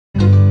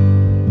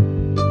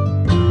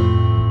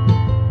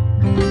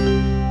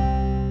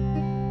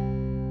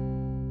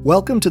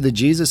Welcome to the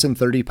Jesus in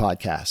 30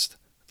 podcast,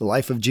 the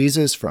life of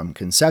Jesus from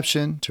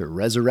conception to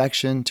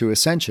resurrection to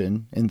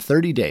ascension in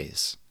 30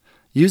 days,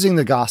 using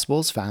the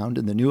Gospels found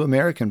in the New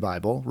American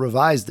Bible,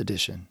 Revised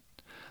Edition.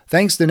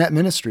 Thanks to Net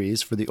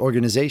Ministries for the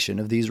organization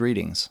of these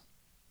readings.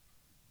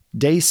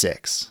 Day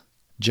 6,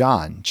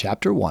 John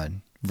chapter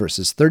 1,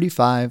 verses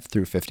 35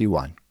 through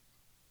 51.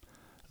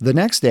 The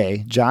next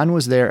day, John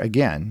was there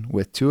again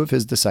with two of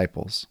his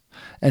disciples,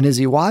 and as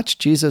he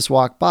watched Jesus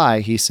walk by,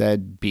 he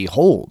said,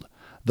 "Behold,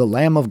 the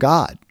Lamb of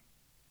God."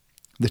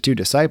 The two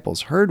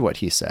disciples heard what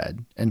he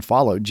said and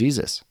followed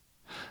Jesus.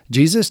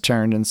 Jesus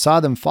turned and saw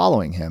them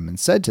following him and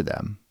said to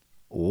them,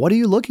 "What are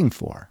you looking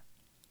for?"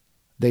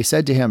 They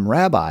said to him,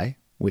 "Rabbi,"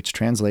 which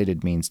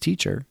translated means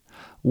teacher,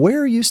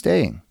 "where are you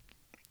staying?"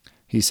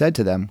 He said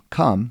to them,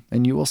 "Come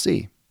and you will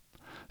see."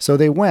 So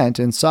they went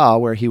and saw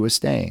where he was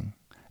staying,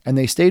 and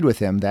they stayed with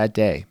him that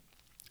day.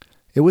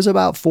 It was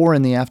about 4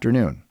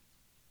 p.m.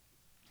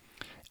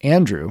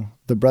 Andrew,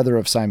 the brother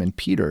of Simon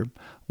Peter,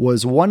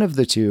 was one of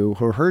the two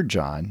who heard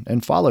John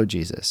and followed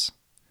Jesus.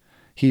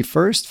 He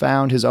first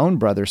found his own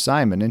brother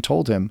Simon and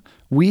told him,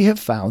 "We have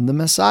found the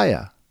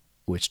Messiah,"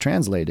 which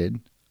translated,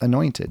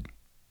 anointed.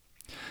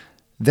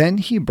 Then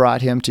he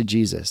brought him to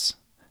Jesus.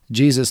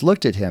 Jesus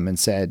looked at him and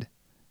said,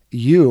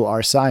 "You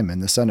are Simon,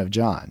 the son of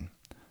John.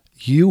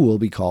 You will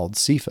be called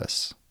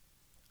Cephas,"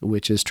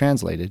 which is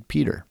translated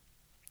Peter.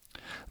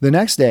 The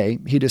next day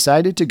he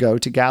decided to go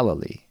to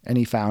Galilee, and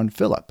he found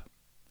Philip.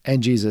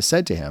 And Jesus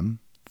said to him,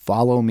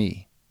 "Follow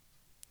me."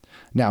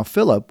 Now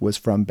Philip was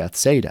from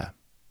Bethsaida,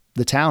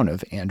 the town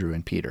of Andrew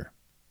and Peter.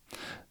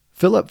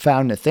 Philip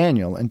found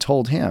Nathanael and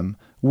told him,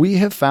 "We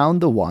have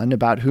found the one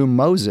about whom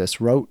Moses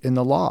wrote in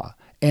the law,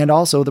 and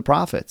also the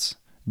prophets,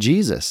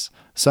 Jesus,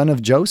 son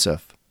of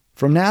Joseph,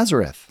 from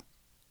Nazareth."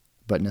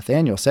 But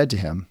Nathanael said to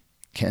him,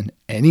 "Can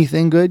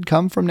anything good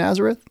come from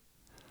Nazareth?"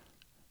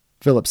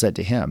 Philip said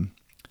to him,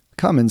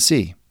 "Come and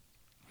see."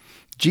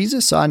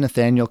 Jesus saw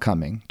Nathanael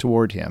coming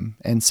toward him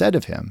and said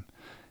of him,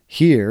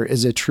 "Here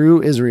is a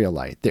true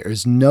Israelite. There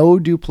is no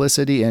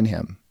duplicity in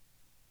him."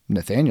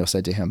 Nathanael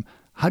said to him,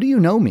 "How do you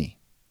know me?"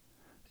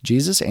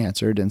 Jesus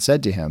answered and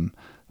said to him,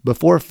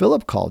 "Before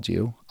Philip called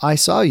you, I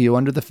saw you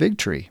under the fig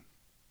tree."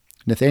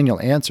 Nathanael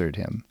answered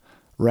him,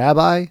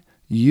 "Rabbi,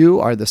 you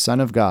are the Son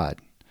of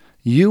God.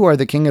 You are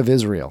the King of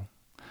Israel."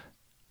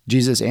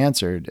 Jesus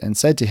answered and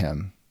said to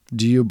him,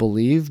 "Do you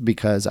believe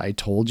because I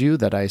told you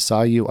that I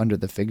saw you under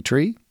the fig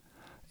tree?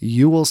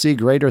 You will see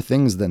greater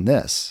things than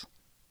this."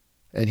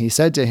 And he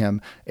said to him,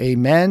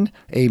 "Amen,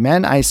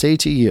 amen, I say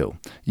to you,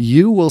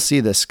 you will see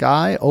the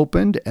sky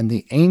opened and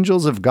the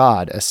angels of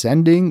God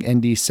ascending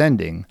and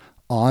descending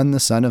on the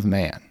Son of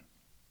Man."